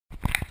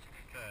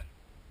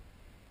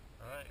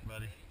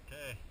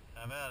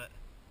Have at it.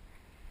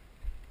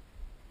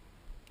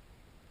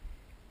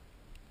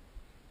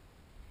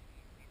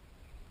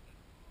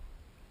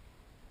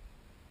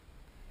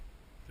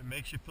 If it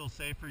makes you feel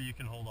safer, you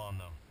can hold on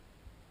though.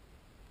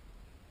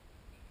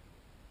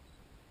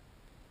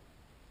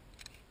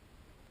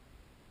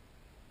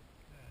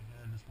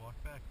 Yeah, just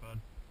walk back, bud.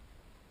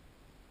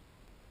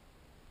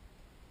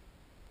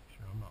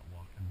 Sure, I'm not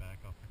walking back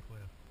off the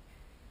cliff.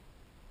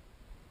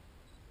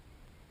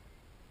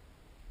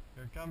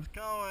 Here comes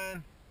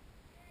Cohen.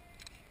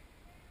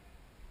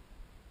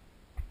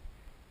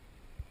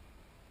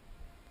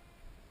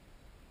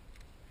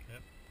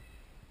 Yep.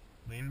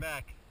 Lean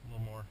back a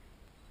little more.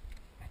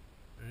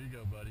 There you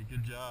go, buddy.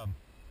 Good job.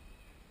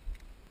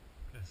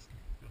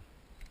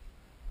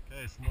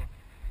 Okay, slow.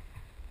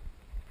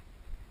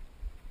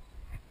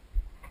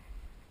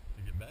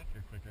 You get back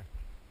here quicker.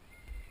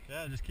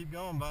 Yeah, just keep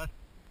going, bud.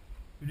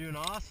 You're doing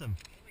awesome.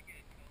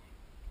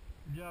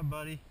 Good job,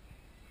 buddy.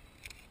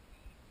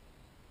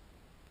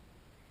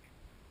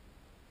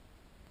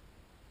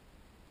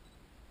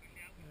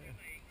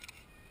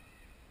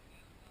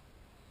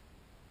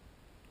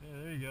 Yeah,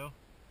 there you go.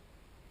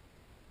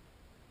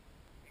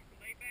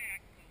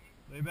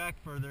 Lay back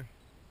further.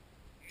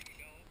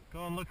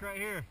 Cohen, look right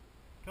here.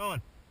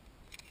 Cohen.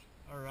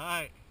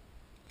 Alright.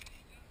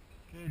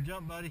 Okay,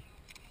 jump, buddy.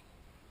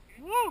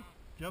 Woo!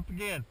 Jump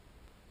again.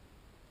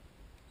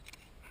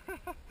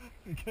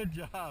 Good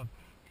job.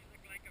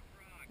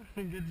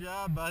 Good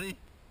job, buddy.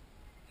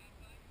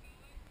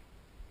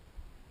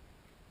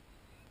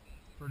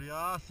 Pretty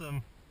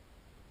awesome.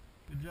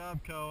 Good job,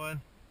 Cohen.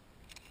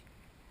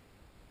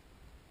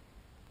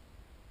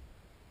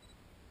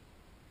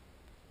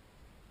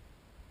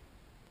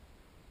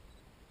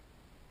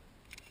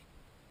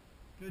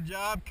 Good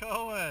job,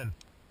 Cohen.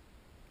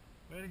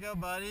 Way to go,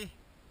 buddy.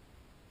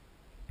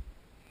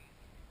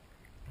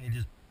 He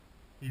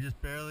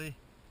just barely,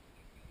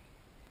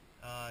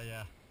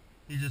 yeah.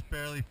 He's just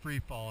barely free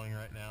falling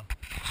right now.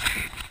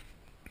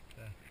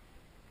 Okay.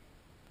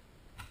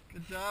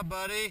 Good job,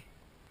 buddy.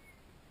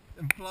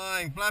 And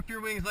flying. Flap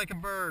your wings like a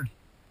bird.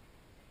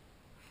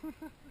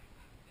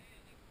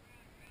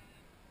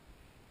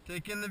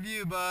 Take in the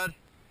view, bud.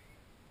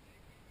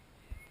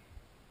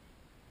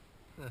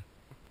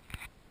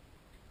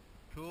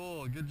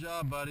 Cool. Good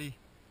job, buddy.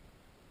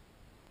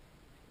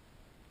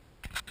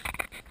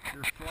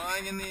 You're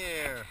flying in the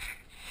air.